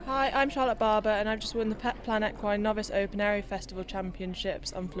Hi, I'm Charlotte Barber and I've just won the Pet Plan Equine Novice Open Area Festival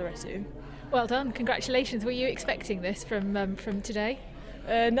Championships on Florissu. Well done, congratulations. Were you expecting this from today?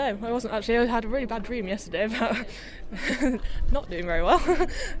 No, I wasn't actually. I had a really bad dream yesterday about not doing very well.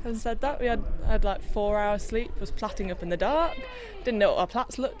 Having said that, I had like 4 hours sleep, was platting up in the dark, didn't know what our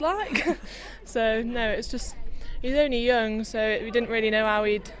plats looked like. So no, it's just, he's only young, so we didn't really know how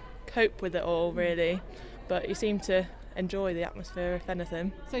he'd cope with it all really, but he seemed to enjoy the atmosphere if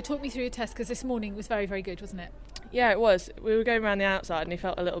anything. So talk me through your test, because this morning was very, very good, wasn't it? Yeah, it was. We were going around the outside and he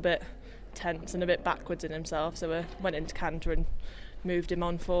felt a little bit tense and a bit backwards in himself, so we went into canter and moved him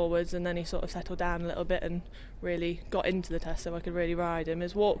on forwards, and then he sort of settled down a little bit and really got into the test so I could really ride him.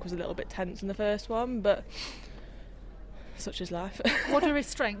 His walk was a little bit tense in the first one, but such is life. What are his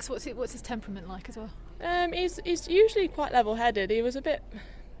strengths? What's his temperament like as well? He's usually quite level-headed. He was a bit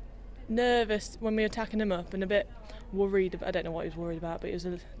nervous when we were tacking him up and a bit worried. I don't know what he was worried about, but he was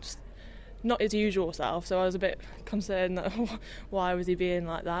just not his usual self, so I was a bit concerned that why was he being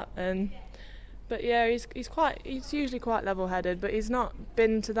like that. But yeah, he's usually quite level-headed, but he's not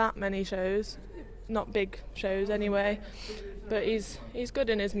been to that many shows, not big shows anyway. But he's good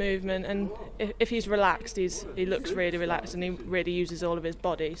in his movement, and if he's relaxed, he looks really relaxed, and he really uses all of his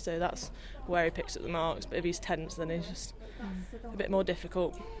body. So that's where he picks up the marks. But if he's tense, then he's just a bit more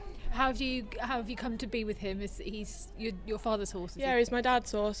difficult. How have you come to be with him? He's your father's horse? Yeah, he's my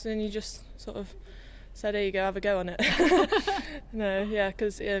dad's horse, and he just sort of said, "There you go, have a go on it." No, yeah,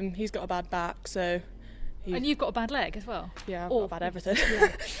 because he's got a bad back, so. And you've got a bad leg as well. Yeah, I've got bad everything.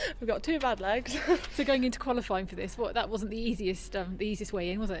 Yeah. We've got 2 bad legs. So going into qualifying for this, that wasn't the easiest way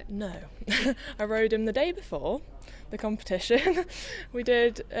in, was it? No, I rode him the day before the competition. We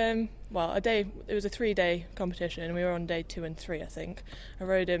did it was a 3-day competition, and we were on day 2 and 3, I think. I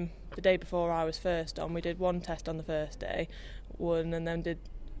rode him the day before I was first on. We did one test on the first day, won, and then did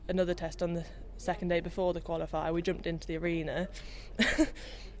another test on the second day before the qualifier. We jumped into the arena.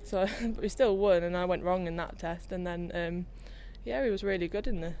 So we still won, and I went wrong in that test. And then, he was really good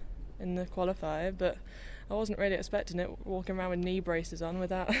in the qualifier, but I wasn't really expecting it. Walking around with knee braces on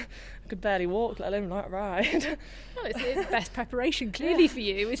without, I could barely walk, let alone ride. Well, it's the best preparation clearly for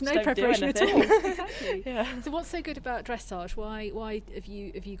you. It's no preparation at all. Exactly. Yeah. So what's so good about dressage? Why have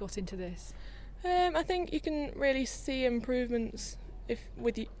you got into this? I think you can really see improvements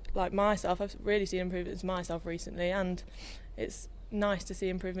like myself. I've really seen improvements myself recently, and it's nice to see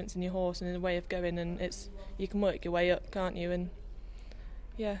improvements in your horse and in the way of going, and you can work your way up, can't you? And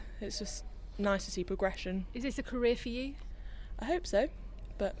yeah, it's just nice to see progression. Is this a career for you? I hope so,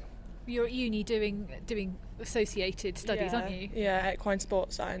 but you're at uni doing associated studies, aren't you? Yeah, equine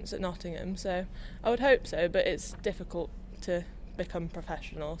sports science at Nottingham, so I would hope so, but it's difficult to become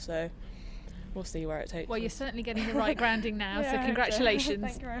professional, so we'll see where it takes us. Well, you're certainly getting the right grounding now, so congratulations.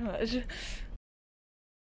 Thank you very much.